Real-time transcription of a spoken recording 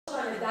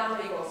dame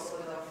i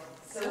gospodo,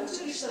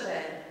 Sveučilišta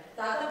VERN,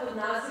 tada pod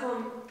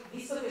nazivom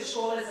Visoke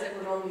škole za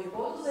ekonomiju i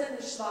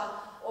poduzetništva,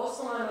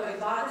 osnovano je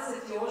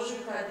 20.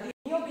 ožujka.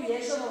 Mi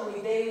obilježavamo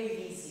ideju i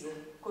viziju,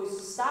 koji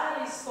su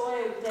stari i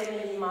stoje u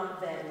temeljima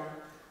VERN-a.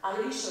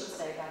 Ali više od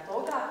svega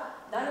toga,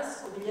 danas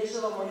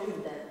obilježavamo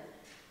ljude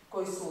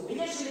koji su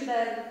obilježili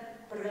VERN,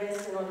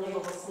 prvenstveno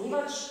njegov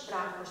osnivač,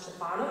 Marko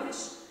Štefanović,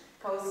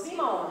 kao i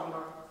svima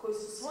onima koji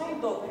su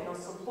svojim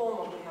doprinosom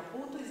pomogli na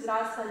putu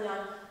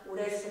izrastanja u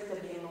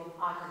respektabilnu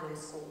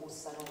akademsku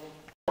ustanovu.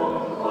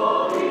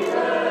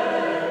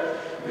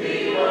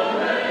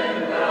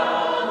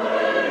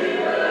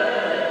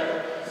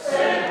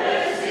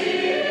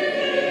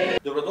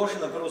 Dobrodošli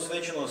na prvu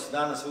svečanost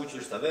Dana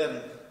Sveučilišta VERN,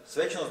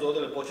 svečanost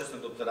dodjele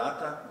počasnog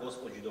doktorata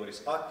gospođi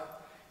Doris Pack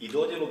i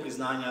dodjelu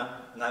priznanja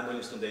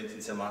najboljim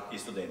studenticama i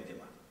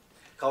studentima.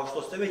 Kao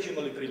što ste već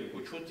imali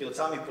priliku čuti, od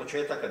samih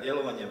početaka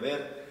djelovanja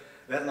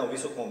VERN-a u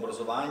visokom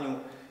obrazovanju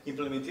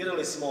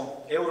implementirali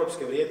smo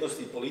europske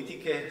vrijednosti i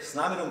politike s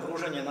namjerom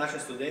pružanja našim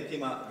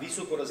studentima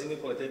visoku razinu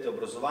kvalitete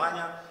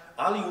obrazovanja,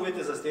 ali i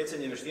uvjete za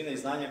stjecanje vještina i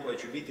znanja koje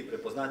će biti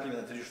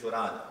prepoznatljive na tržištu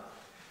rada.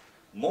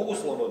 Mogu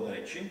slobodno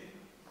reći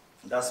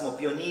da smo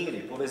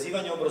pioniri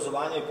povezivanja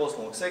obrazovanja i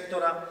poslovnog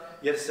sektora,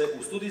 jer se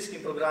u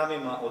studijskim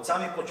programima od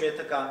samih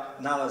početaka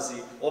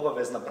nalazi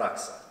obavezna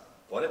praksa.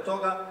 Pored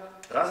toga,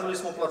 razvili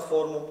smo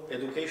platformu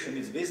Education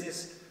is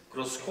Business,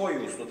 kroz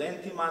koju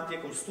studentima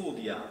tijekom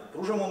studija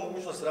pružamo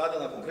mogućnost rada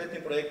na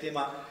konkretnim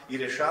projektima i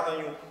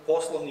rješavanju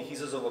poslovnih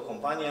izazova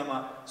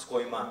kompanijama s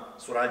kojima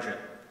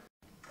surađujemo.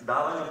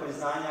 Davanje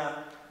priznanja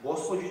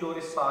gospođi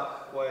Doris Pack,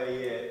 koja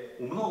je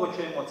u mnogo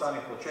čemu od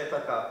samih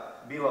početaka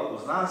bila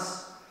uz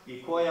nas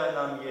i koja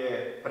nam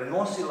je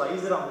prenosila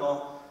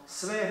izravno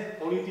sve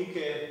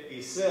politike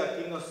i sve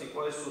aktivnosti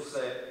koje su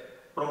se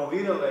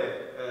promovirale,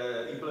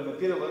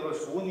 implementirale u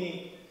Europskoj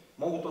uniji,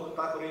 mogu to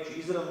tako reći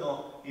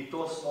izravno, i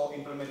to smo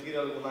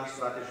implementirali u naš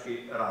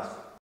strateški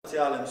razvoj.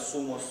 Socialem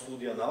sumo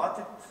studio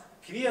navatit,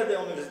 quia de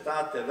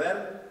universitate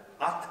VERN,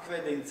 atque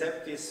de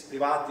inceptis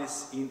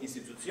privatis in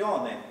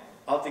institutione,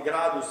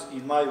 altigradus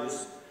in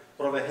maius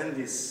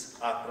provehendis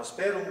a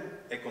prosperum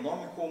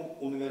economicum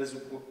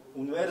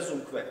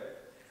universumque,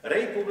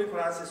 rei publico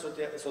ratio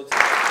sociale.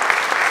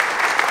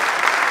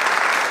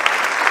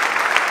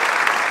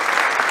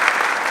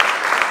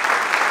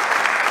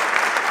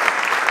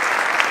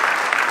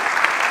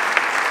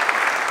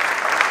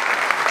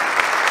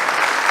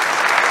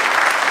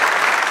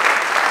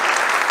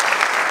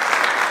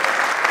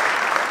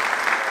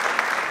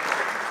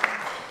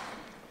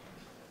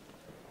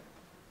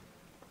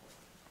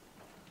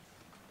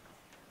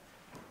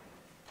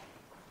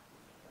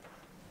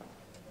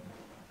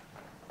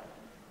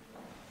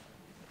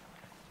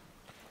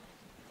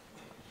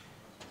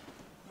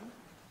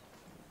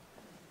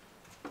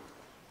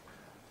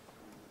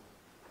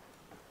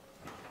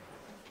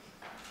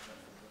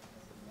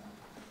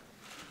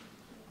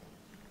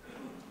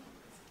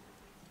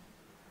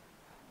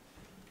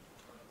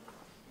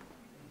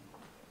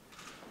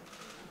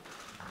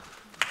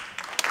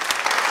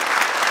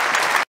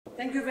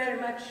 Thank you very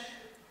much,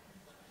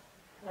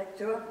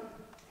 Rector.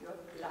 Your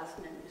last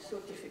name is so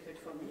difficult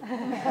for me.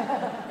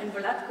 And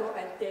Vlatko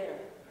and Dare.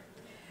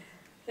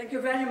 Thank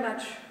you very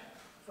much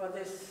for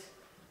this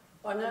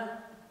honor,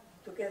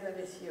 together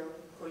with your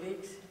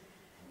colleagues.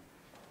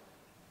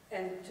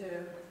 And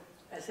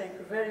I thank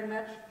you very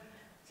much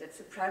that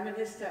the Prime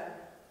Minister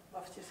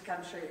of this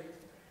country,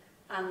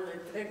 Andrej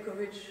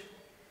Plenković,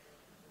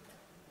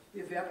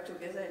 we worked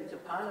together in the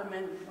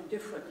Parliament on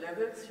different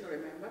levels, you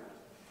remember?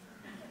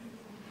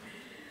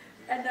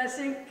 And I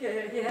think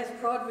he has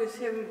brought with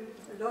him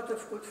a lot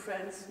of good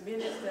friends,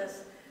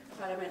 ministers,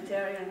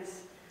 parliamentarians.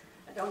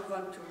 I don't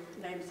want to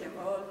name them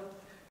all.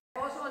 I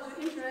was also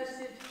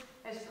interested,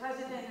 as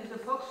president of the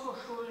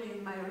Volkshochschule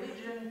in my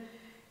region,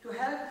 to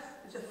help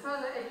the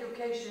further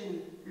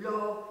education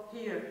law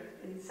here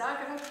in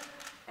Zagreb.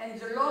 And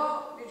the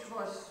law, which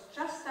was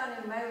just done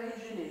in my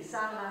region, in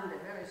Saarland, a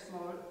very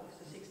small of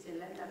the 16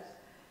 lands,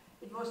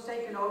 it was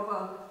taken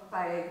over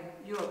by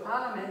your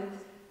parliament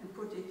and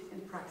put it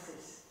in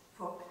praxis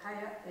for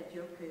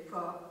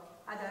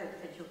adult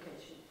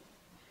education.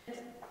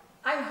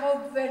 I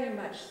hope very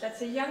much that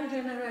the young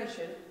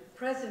generation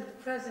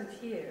present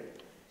here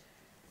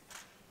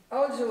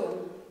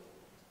also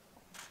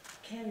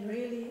can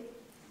really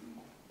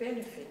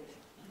benefit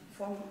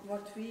from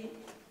what we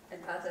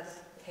and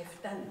others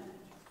have done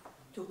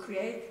to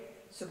create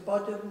the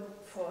bottom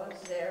for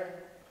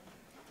their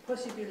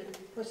possible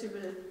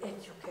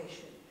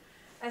education.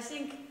 I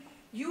think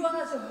you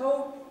are the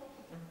hope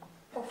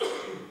of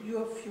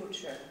your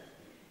future,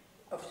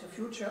 of the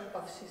future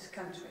of this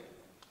country.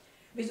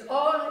 With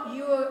all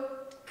your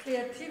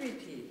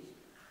creativity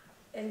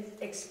and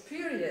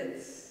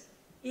experience,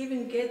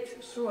 even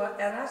get through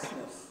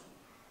Erasmus.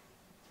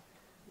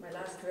 My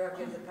last work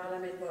in the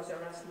Parliament was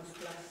Erasmus+.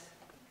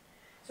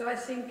 So I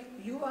think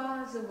you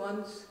are the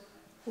ones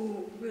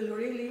who will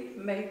really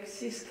make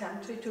this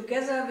country,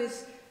 together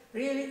with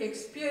really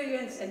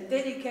experienced and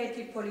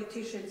dedicated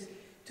politicians,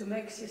 to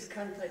make this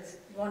country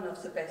one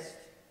of the best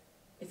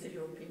in the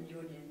European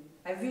Union.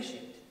 I wish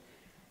it.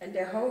 And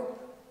I hope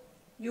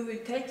you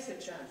will take the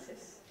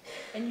chances.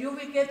 And you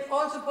will get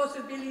all the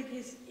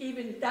possibilities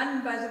even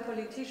done by the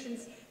politicians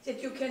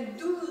that you can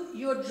do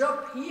your job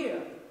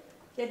here,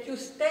 that you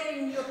stay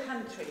in your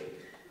country,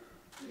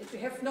 that you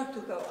have not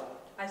to go out.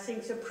 I think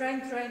the brain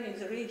drain in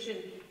the region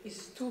is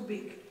too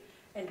big.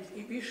 And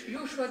you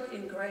should,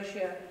 in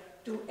Croatia,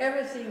 do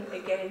everything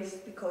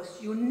against, because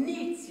you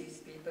need these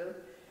people.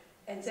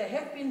 And they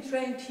have been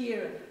trained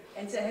here,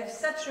 and they have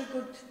such a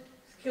good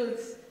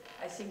skills.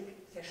 I think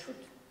they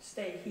should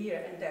stay here,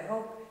 and I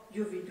hope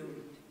you will do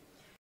it.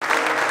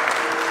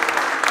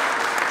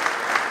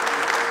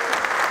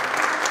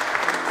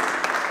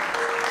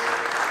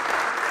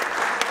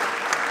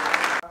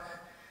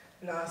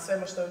 Na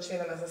svemu što je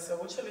učinila za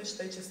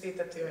sveučilište i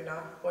čestitati joj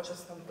na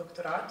počasnom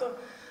doktoratu,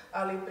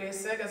 ali prije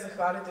svega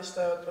zahvaliti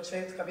što je od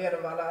početka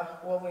vjerovala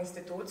u ovu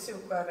instituciju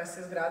koja nas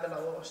je izgradila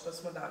u ovo što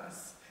smo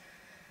danas.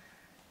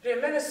 Prije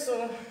mene su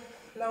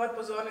na ovoj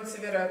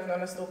pozornici vjerojatno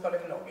nastupali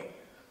mnogi,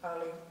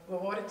 ali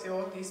govoriti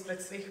ovdje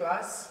ispred svih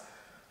vas,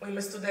 u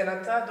ime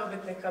studenata,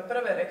 dobitnika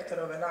prve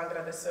rektorove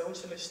nagrade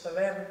Sveučilišta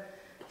VERN,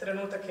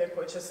 trenutak je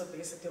koji će se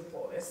upisati u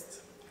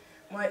povijest.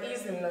 Moja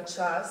iznimna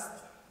čast,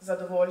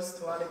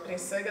 zadovoljstvo, ali prije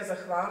svega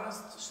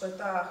zahvalnost što je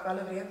ta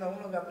hvalevrijedna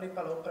uloga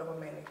pripala upravo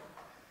meni.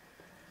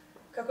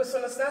 Kako su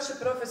nas naši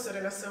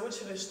profesori na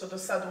sveučilištu do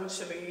sad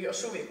učili i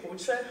još uvijek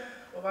uče,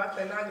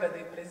 ovakve nagrade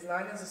i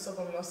priznanja za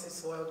sobom nosi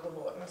svoje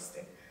odgovornosti.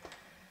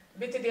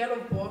 Biti dijelom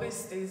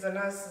povijesti za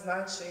nas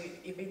znači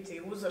i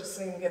biti uzor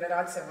svim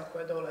generacijama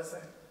koje dolaze.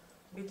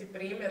 Biti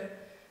primjer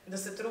da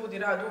se trud i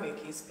rad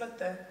uvijek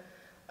isplate,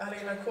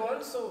 ali na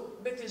koncu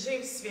biti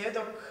živ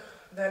svjedok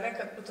da je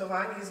nekad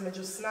putovanje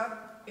između sna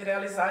i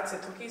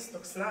realizacije tog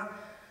istog sna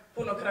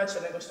puno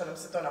kraće nego što nam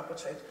se to na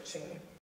početku čini.